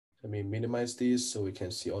Let me minimize this so we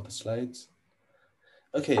can see all the slides.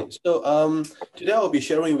 Okay, so today I'll be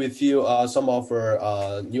sharing with you some of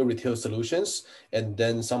our new retail solutions, and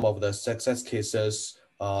then some of the success cases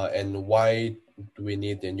and why do we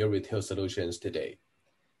need the new retail solutions today.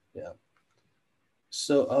 Yeah.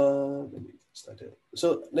 So let me start it.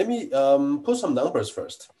 So let me put some numbers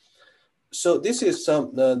first. So this is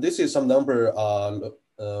some number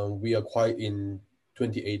we acquired in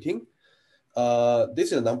 2018.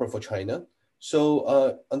 This is a number for China.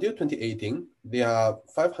 So until 2018, there are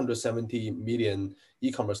 570 million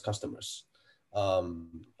e-commerce customers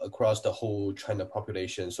across the whole China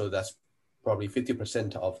population. So that's probably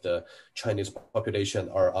 50% of the Chinese population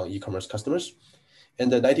are on e-commerce customers.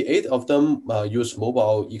 And the 98 of them use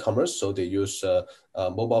mobile e-commerce. So they use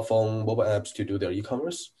mobile phone, mobile apps to do their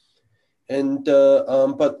e-commerce. And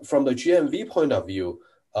but from the GMV point of view,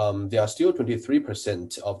 there are still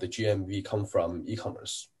 23% of the GMV come from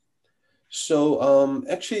e-commerce. So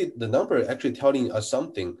actually, the number actually telling us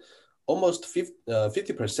something. Almost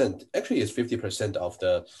 50%, actually is 50% of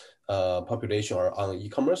the population are on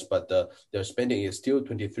e-commerce, but their spending is still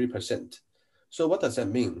 23%. So what does that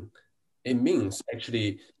mean? It means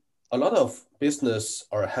actually a lot of business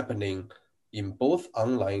are happening in both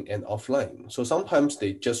online and offline. So sometimes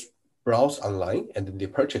they just browse online and then they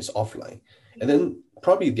purchase offline. And then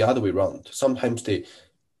probably the other way around. Sometimes they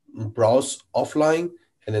browse offline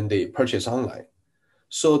and then they purchase online.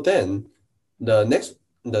 So then the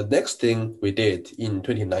next thing we did in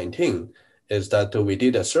 2019 is that we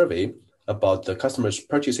did a survey about the customers'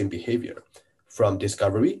 purchasing behavior from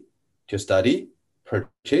discovery to study,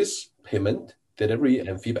 purchase, payment, delivery,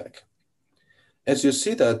 and feedback. As you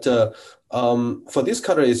see that for this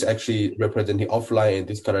color is actually representing offline and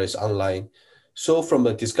this color is online. So from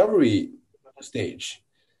the discovery stage,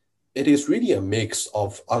 it is really a mix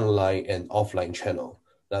of online and offline channel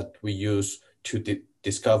that we use to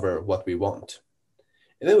discover what we want.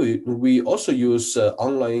 And then we also use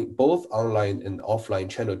both online and offline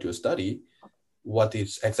channel to study what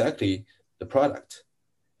is exactly the product.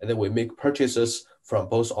 And then we make purchases from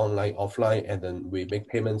both online, offline, and then we make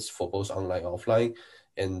payments for both online, offline.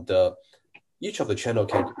 And each of the channel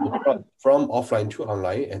can go from offline to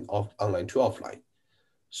online and online to offline.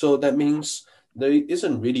 So that means there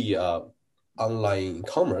isn't really online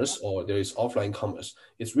commerce or there is offline commerce.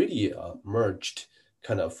 It's really a merged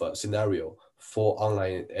kind of scenario for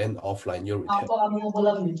online and offline new retail.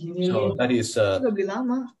 So that is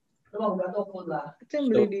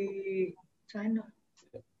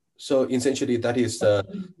so essentially that is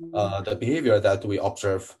the behavior that we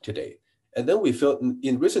observe today. And then we feel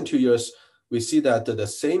in recent 2 years, we see that the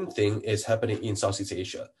same thing is happening in Southeast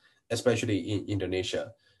Asia, especially in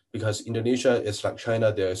Indonesia, because Indonesia is like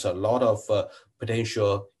China. There's a lot of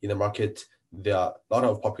potential in the market. There are a lot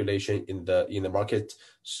of population in the market.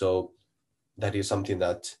 So that is something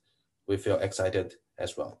that we feel excited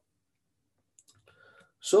as well.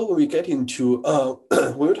 So when we get into,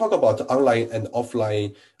 when we talk about online and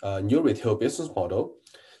offline new retail business model,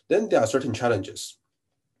 then there are certain challenges.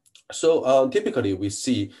 So typically we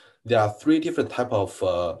see there are three different type of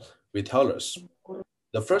retailers.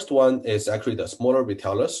 The first one is actually the smaller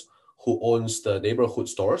retailers who owns the neighborhood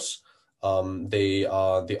stores. They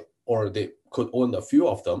could own a few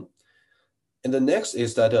of them. And the next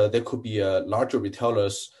is that there could be larger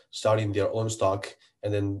retailers starting their own stock,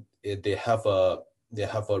 and then they have a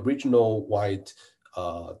regional wide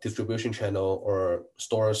distribution channel or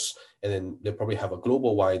stores, and then they probably have a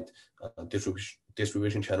global wide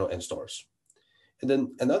distribution channel and stores. And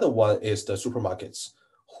then another one is the supermarkets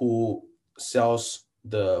who sells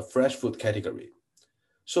the fresh food category.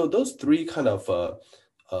 So those three kind of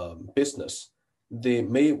business, they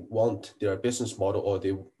may want their business model or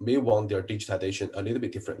they may want their digitization a little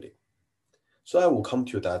bit differently. So I will come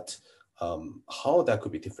to that, how that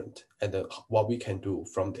could be different and then what we can do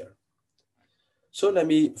from there. So let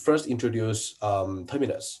me first introduce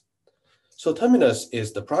Terminus. So Terminus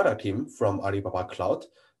is the product team from Alibaba Cloud,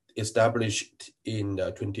 established in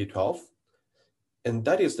 2012. And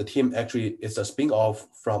that is the team actually is a spin-off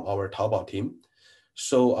from our Taobao team.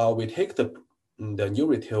 So we take the new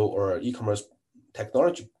retail or e-commerce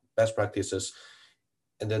technology best practices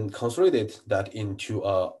and then consolidate that into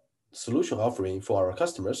a solution offering for our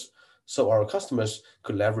customers. So our customers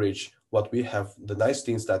could leverage what we have, the nice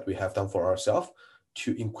things that we have done for ourselves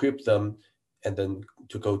to equip them and then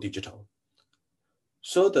to go digital.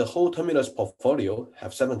 So the whole Terminus portfolio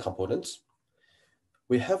have 7 components.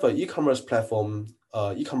 We have an e-commerce platform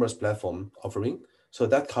offering. So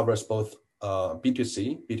that covers both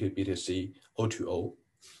B2C, B2B2C, O2O.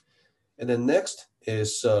 And then next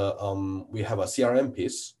is we have a CRM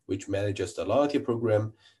piece, which manages the loyalty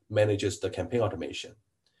program, manages the campaign automation.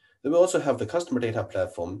 Then we also have the customer data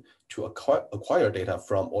platform to acquire data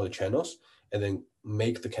from all the channels and then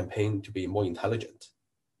make the campaign to be more intelligent.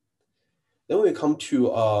 Then we come to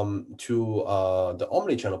the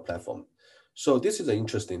omni-channel platform. So this is an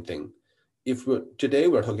interesting thing. Today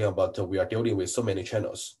we're talking about we are dealing with so many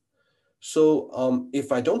channels. So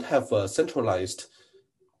if I don't have a centralized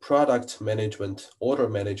product management, order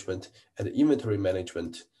management, and inventory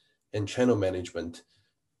management and channel management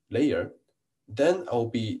layer, then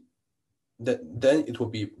then it will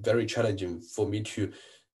be very challenging for me to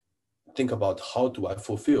think about how do I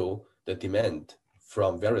fulfill the demand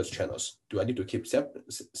from various channels. Do I need to keep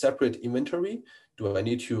separate inventory? Do I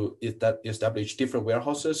need to establish different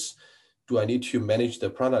warehouses? Do I need to manage the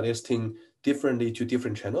product listing differently to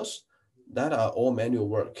different channels? That are all manual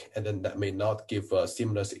work, and then that may not give a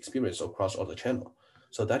seamless experience across all the channel.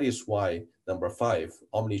 So that is why number 5,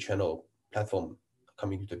 omni-channel platform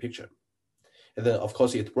coming into the picture. And then of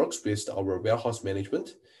course it works with our warehouse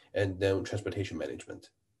management and then transportation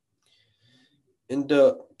management. And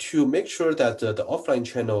to make sure that the offline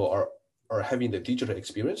channel are having the digital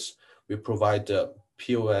experience, we provide the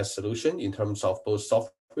POS solution in terms of both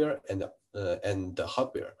software and the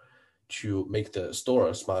hardware to make the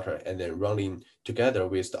store smarter and then running together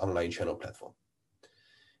with the online channel platform.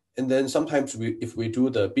 And then sometimes if we do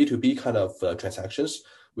the B2B kind of transactions,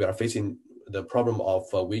 we are facing the problem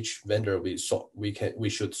of which vendor we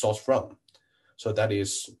should source from. So that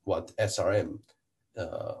is what SRM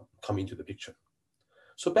come into the picture.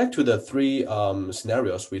 So back to the 3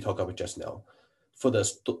 scenarios we talked about just now. For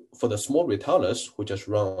the small retailers who just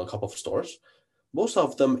run a couple of stores, most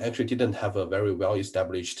of them actually didn't have a very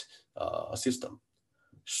well-established system.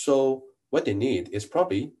 So what they need is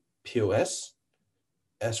probably POS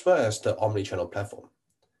as well as the omni-channel platform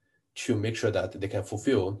to make sure that they can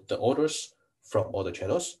fulfill the orders from all the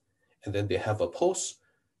channels. And then they have a POS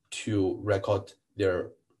to record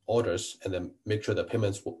their orders and then make sure the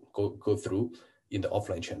payments will go through in the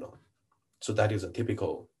offline channel. So that is a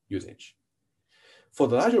typical usage. For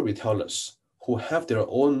the larger retailers who have their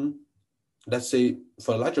own, let's say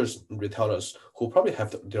for larger retailers who probably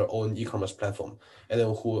have their own e-commerce platform and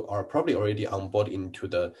then who are probably already on board into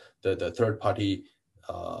the third-party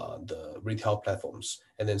the retail platforms.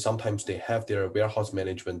 And then sometimes they have their warehouse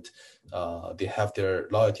management, they have their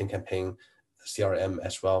loyalty campaign, CRM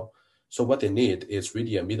as well. So what they need is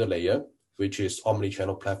really a middle layer, which is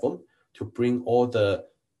omni-channel platform to bring all the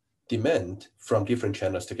demand from different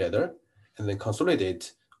channels together and then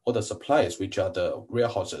consolidate all the supplies, which are the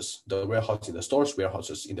warehouses, the warehouse in the stores,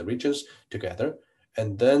 warehouses in the regions together,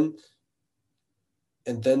 and then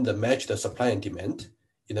match the supply and demand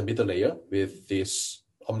in the middle layer with this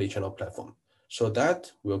omni-channel platform. So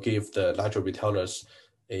that will give the larger retailers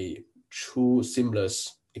a true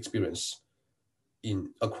seamless experience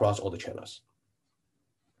across all the channels.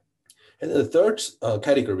 And the third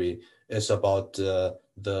category is about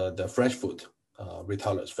the fresh food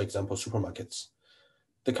retailers, for example, supermarkets.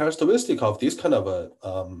 The characteristic of this kind of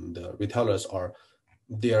the retailers are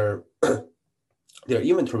their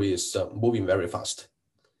inventory is moving very fast.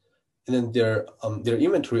 And then their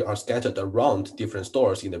inventory are scattered around different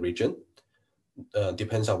stores in the region,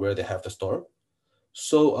 depends on where they have the store.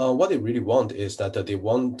 So what they really want is that they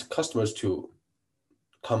want customers to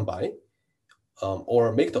come by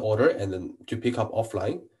or make the order and then to pick up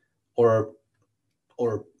offline or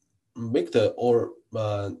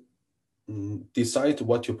decide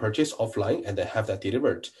what to purchase offline and then have that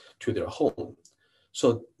delivered to their home.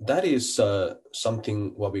 So that is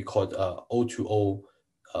something what we call O2O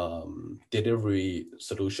delivery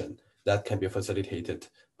solution that can be facilitated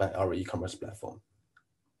by our e-commerce platform.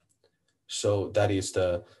 So that is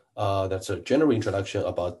that's a general introduction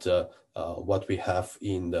about what we have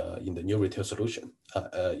in the new retail solution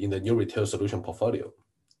portfolio.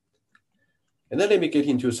 And then let me get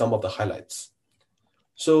into some of the highlights.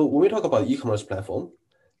 So when we talk about e-commerce platform,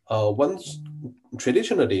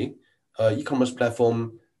 traditionally e-commerce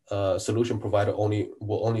platform solution provider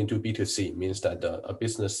will only do B2C, means that a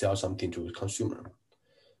business sells something to a consumer.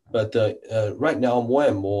 But right now, more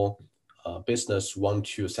and more business want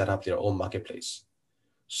to set up their own marketplace.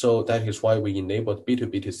 So that is why we enabled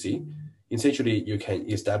B2B2C. Essentially, you can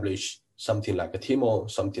establish something like a Tmall,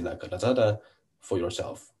 something like a Lazada for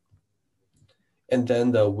yourself. And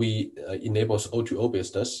then we enables O2O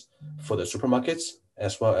business for the supermarkets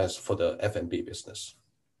as well as for the F&B business.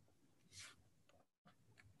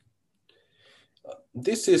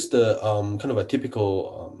 This is the kind of a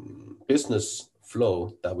typical business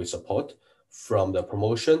flow that we support from the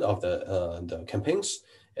promotion of the campaigns,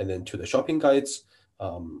 and then to the shopping guides,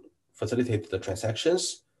 facilitate the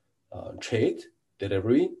transactions, trade,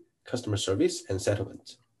 delivery, customer service, and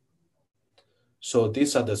settlement. So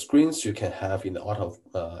these are the screens you can have in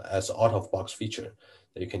the as out-of-box feature.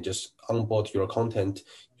 That you can just onboard your content,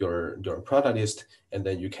 your product list, and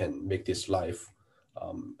then you can make this live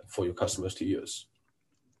for your customers to use.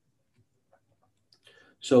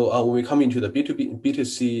 So when we come into the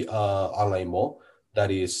B2C online mall,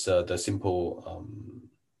 that is the simple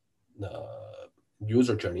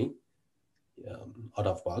user journey out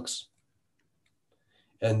of box.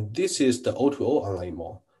 And this is the O2O online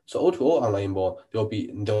mall. So O2O online mall, there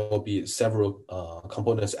will be several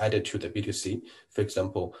components added to the B2C. For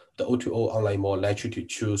example, the O2O online mall lets you to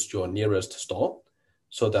choose your nearest store,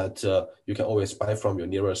 so that you can always buy from your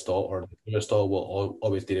nearest store, or the nearest store will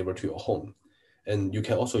always deliver to your home. And you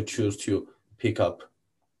can also choose to pick up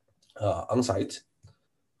on-site,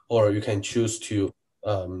 or you can choose to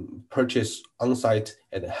purchase on-site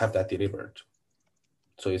and have that delivered.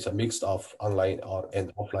 So it's a mix of online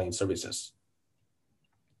and offline services.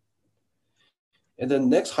 And the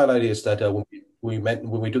next highlight is that when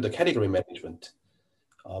we do the category management,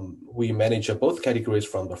 we manage both categories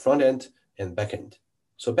from the front end and back end.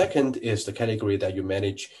 So back end is the category that you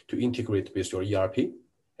manage to integrate with your ERP,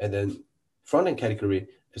 and then front end category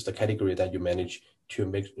is the category that you manage to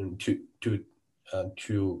make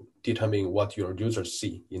to determine what your users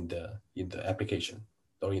see in the application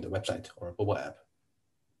or in the website or mobile app.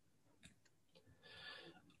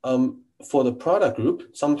 For the product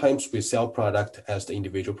group, sometimes we sell product as the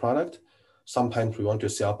individual product. Sometimes we want to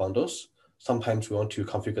sell bundles. Sometimes we want to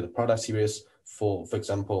configure the product series. For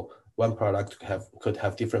example, one product could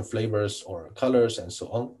have different flavors or colors and so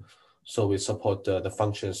on. So we support the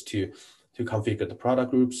functions to configure the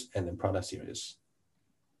product groups and then product series.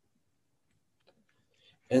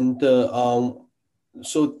 And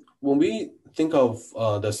so when we think of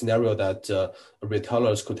the scenario that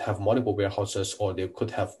retailers could have multiple warehouses, or they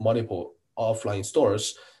could have multiple offline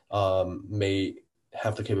stores, may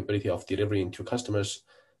have the capability of delivering to customers,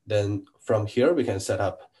 then from here we can set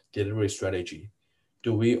up delivery strategy.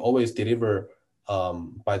 Do we always deliver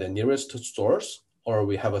by the nearest stores, or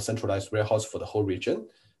we have a centralized warehouse for the whole region,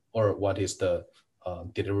 or what is the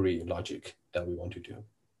delivery logic that we want to do?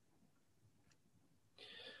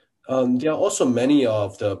 There are also many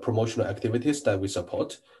of the promotional activities that we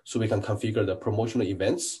support. So we can configure the promotional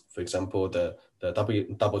events, for example, the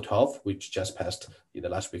Double 12, which just passed in the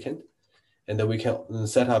last weekend. And then we can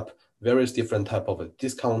set up various different type of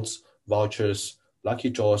discounts, vouchers, lucky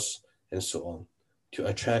draws, and so on to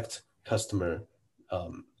attract customer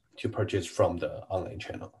to purchase from the online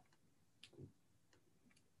channel.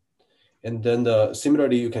 And then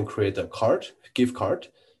similarly, you can create a gift card,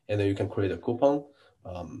 and then you can create a coupon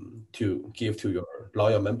to give to your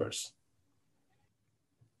loyal members.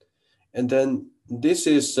 And then this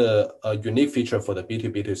is a unique feature for the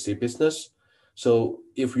B2B2C business. So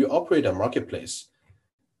if you operate a marketplace,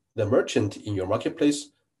 the merchant in your marketplace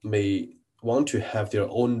may want to have their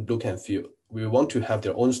own look and feel. We want to have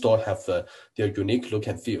their own store have their unique look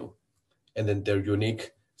and feel, and then their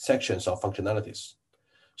unique sections of functionalities.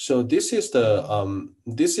 So this is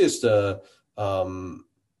the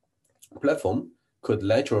platform could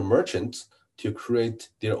let your merchants to create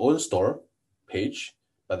their own store page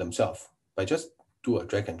by themselves by just do a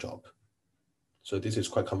drag and drop. So this is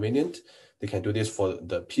quite convenient. They can do this for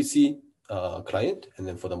the PC client and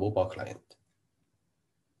then for the mobile client.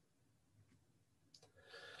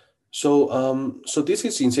 So so this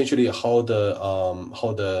is essentially how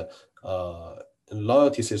the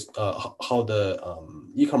loyalty system, how the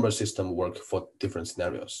e-commerce system work for different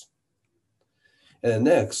scenarios. And then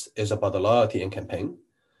next is about the loyalty and campaign.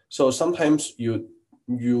 So sometimes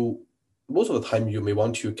most of the time you may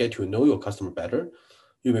want to get to know your customer better.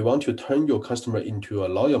 You may want to turn your customer into a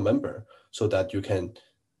loyal member so that you can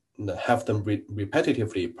have them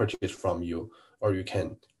repetitively purchase from you, or you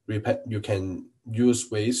can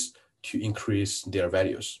use ways to increase their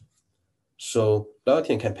values. So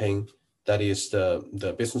loyalty and campaign, that is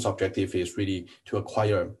the business objective is really to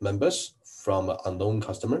acquire members from an unknown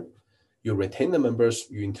customer. You retain the members,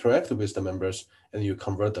 you interact with the members, and you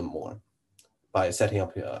convert them more by setting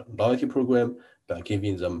up a loyalty program, by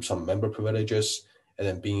giving them some member privileges, and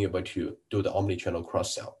then being able to do the omni-channel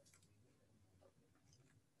cross-sell.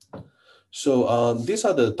 So these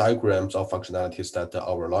are the diagrams of functionalities that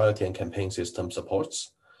our loyalty and campaign system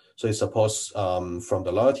supports. So it supports from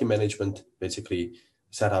the loyalty management, basically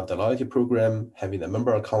set up the loyalty program, having the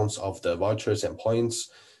member accounts of the vouchers and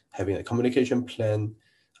points, having a communication plan,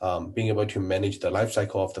 being able to manage the life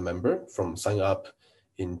cycle of the member from sign up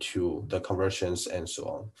into the conversions and so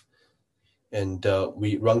on. And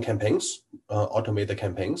we run campaigns, automate the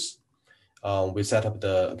campaigns. We set up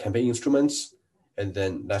the campaign instruments, and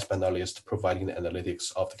then last but not least, providing the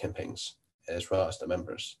analytics of the campaigns as well as the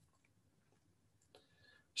members.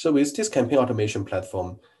 So with this campaign automation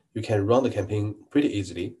platform, you can run the campaign pretty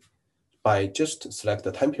easily by just select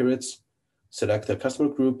the time periods, select the customer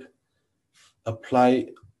group, apply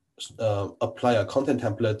a content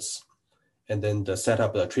templates, and then set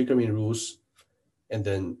up the triggering rules, and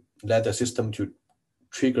then let the system to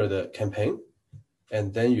trigger the campaign,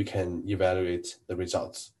 and then you can evaluate the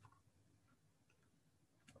results.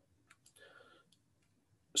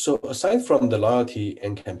 So aside from the loyalty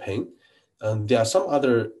and campaign, there are some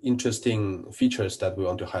other interesting features that we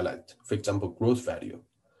want to highlight. For example, growth value.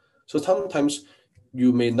 So sometimes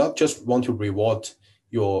you may not just want to reward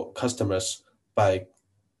your customers by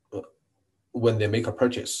when they make a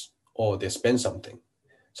purchase or they spend something.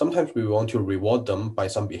 Sometimes we want to reward them by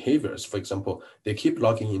some behaviors. For example, they keep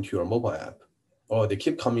logging into your mobile app, or they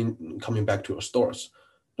keep coming back to your stores.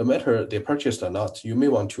 No matter they purchased or not, you may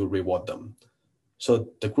want to reward them. So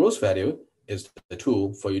the growth value is the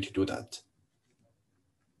tool for you to do that.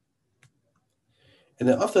 And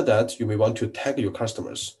then after that, you may want to tag your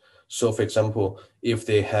customers. So for example, if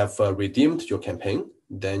they have redeemed your campaign,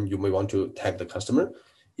 then you may want to tag the customer.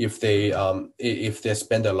 If they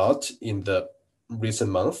spend a lot in the recent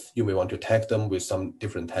month, you may want to tag them with some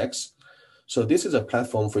different tags. So this is a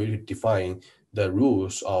platform for you to define the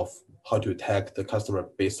rules of how to tag the customer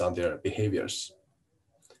based on their behaviors.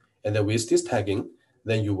 And then with this tagging,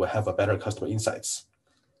 then you will have a better customer insights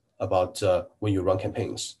about when you run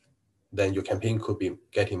campaigns. Then your campaign could be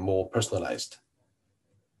getting more personalized.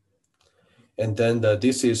 And then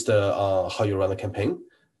this is the how you run a campaign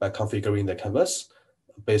by configuring the canvas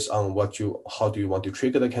based on how do you want to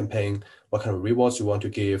trigger the campaign, what kind of rewards you want to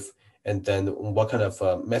give, and then what kind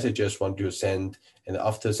of messages want you to send, and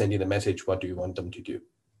after sending the message, what do you want them to do?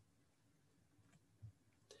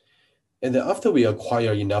 And then after we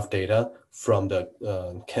acquire enough data from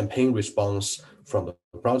the campaign response, from the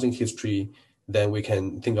browsing history, then we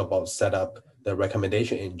can think about set up the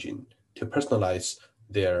recommendation engine to personalize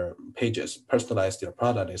their pages, personalize their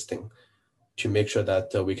product listing, to make sure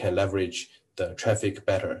that we can leverage the traffic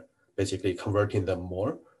better, basically converting them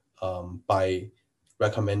more by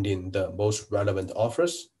recommending the most relevant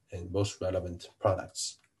offers and most relevant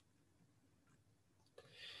products.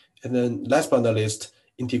 And then last but not least,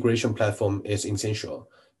 integration platform is essential.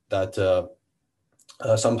 That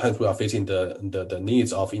sometimes we are facing the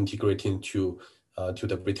needs of integrating to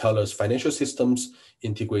the retailers' financial systems,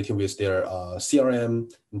 integrating with their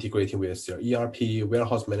CRM, integrating with their ERP,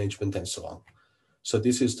 warehouse management, and so on. So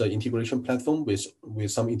this is the integration platform with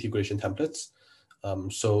some integration templates.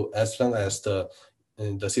 So as long as the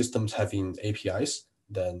systems having APIs,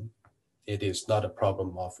 then it is not a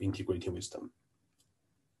problem of integrating with them.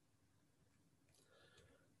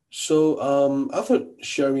 So after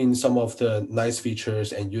sharing some of the nice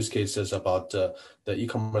features and use cases about the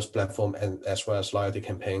e-commerce platform and as well as loyalty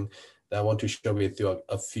campaign, I want to share with you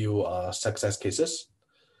a few success cases.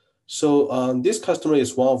 So this customer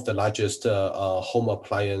is one of the largest home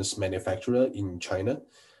appliance manufacturer in China.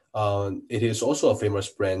 It is also a famous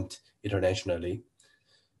brand internationally.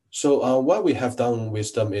 So what we have done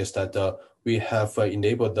with them is that we have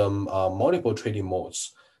enabled them multiple trading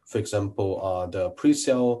modes. For example, the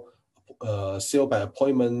pre-sale, sale by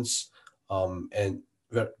appointments, and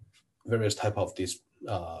various type of these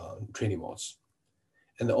trading modes.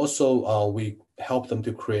 And also we help them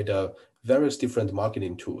to create various different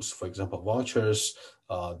marketing tools. For example, vouchers,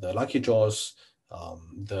 the lucky draws,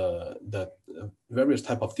 the various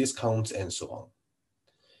type of discounts, and so on.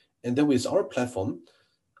 And then with our platform,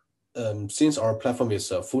 since our platform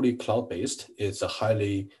is fully cloud-based, it's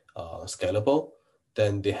highly scalable.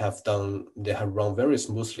 Then they have run very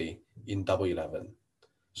smoothly in Double 11.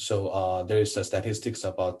 So there is statistics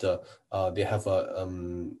about they have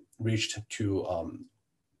reached to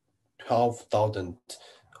 12,000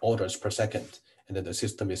 orders per second, and then the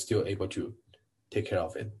system is still able to take care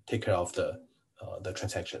of the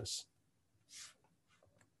transactions.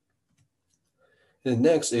 And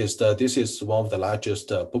next is this is one of the largest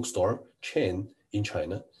bookstore chain in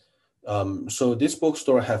China. So this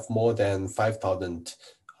bookstore have more than 5,000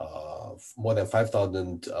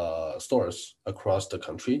 stores across the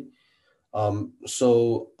country.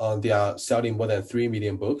 So they are selling more than 3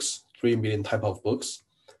 million books, 3 million type of books.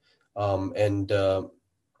 So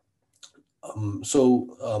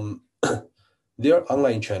their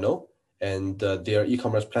online channel and their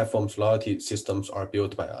e-commerce platforms loyalty systems are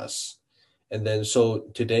built by us. And then so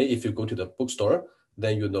today, if you go to the bookstore,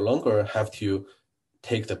 then you no longer have to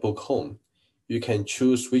take the book home. You can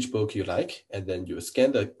choose which book you like, and then you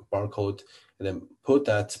scan the barcode and then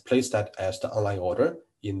place that as the online order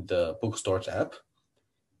in the bookstore's app.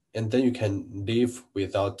 And then you can leave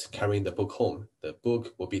without carrying the book home. The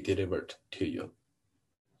book will be delivered to you.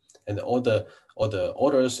 And all the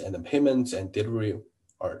orders and the payments and delivery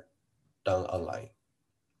are done online.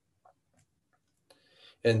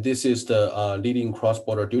 And this is the leading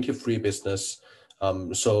cross-border duty-free business.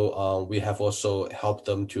 We have also helped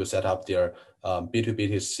them to set up their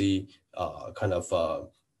B2B2C kind of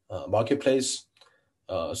marketplace.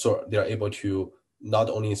 So they're able to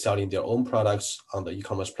not only selling their own products on the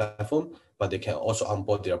e-commerce platform, but they can also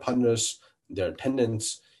onboard their partners, their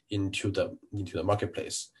tenants into the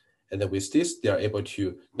marketplace. And then with this, they are able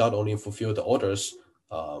to not only fulfill the orders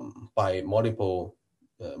by multiple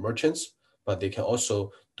merchants, but they can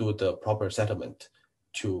also do the proper settlement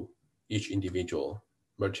to each individual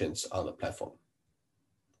merchants on the platform.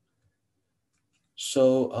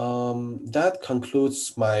 So that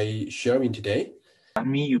concludes my sharing today.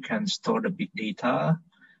 You can store the big data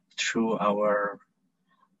through our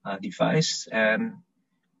device and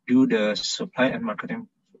do the supply and marketing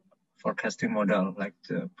forecasting model, like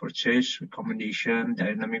the purchase recommendation,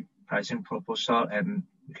 dynamic pricing proposal, and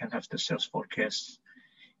you can have the sales forecast.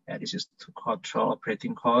 This is to control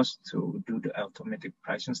operating costs, to do the automatic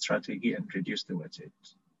pricing strategy and reduce the budget.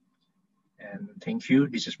 And thank you.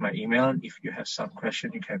 This is my email. If you have some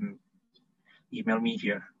question, you can email me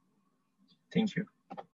here. Thank you.